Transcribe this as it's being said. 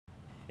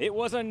It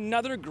was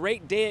another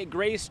great day at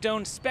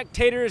Greystone.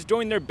 Spectators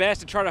doing their best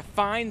to try to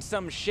find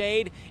some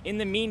shade. In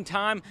the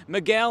meantime,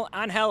 Miguel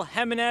Angel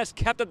Jimenez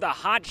kept up the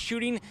hot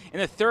shooting in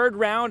the third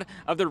round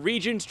of the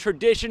region's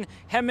tradition.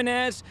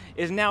 Jimenez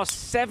is now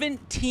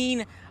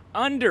 17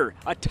 under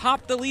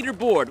atop the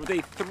leaderboard with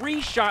a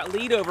 3-shot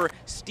lead over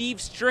Steve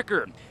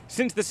Stricker.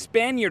 Since the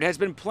Spaniard has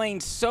been playing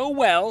so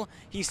well,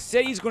 he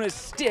said he's going to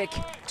stick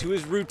to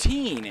his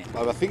routine.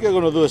 I think I'm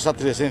going to do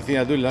exactly the same thing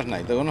I did last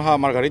night. I'm going to have a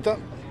margarita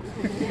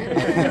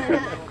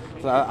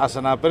as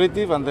an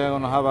aperitif, and then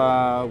I'm going to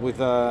have with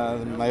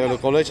my early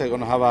college, I'm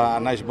going to have a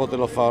nice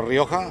bottle of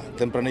Rioja,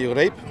 Tempranillo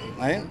grape,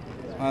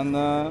 and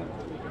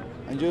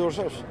enjoy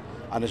ourselves.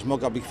 And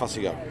smoke a big fat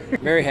cigar.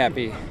 Very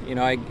happy. You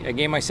know, I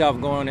gave myself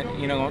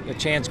a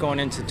chance going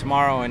into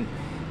tomorrow, and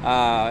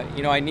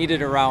I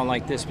needed a round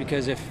like this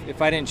because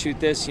if I didn't shoot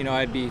this,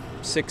 I'd be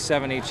 6,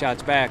 7, 8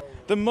 shots back.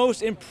 The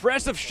most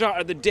impressive shot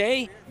of the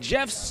day,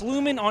 Jeff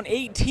Sluman on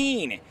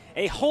 18,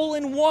 a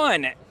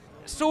hole-in-one,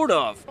 sort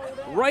of,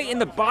 right in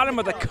the bottom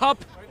of the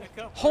cup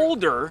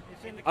holder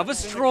of a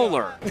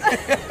stroller.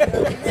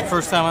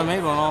 First time I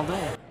made one all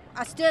day.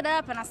 I stood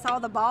up and I saw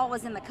the ball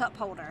was in the cup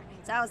holder.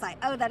 So I was like,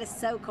 oh, that is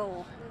so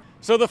cool.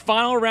 So the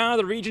final round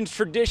of the region's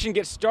tradition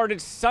gets started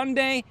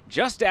Sunday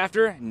just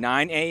after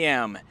 9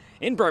 a.m.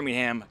 In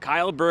Birmingham,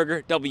 Kyle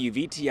Berger,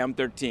 WVTM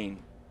 13.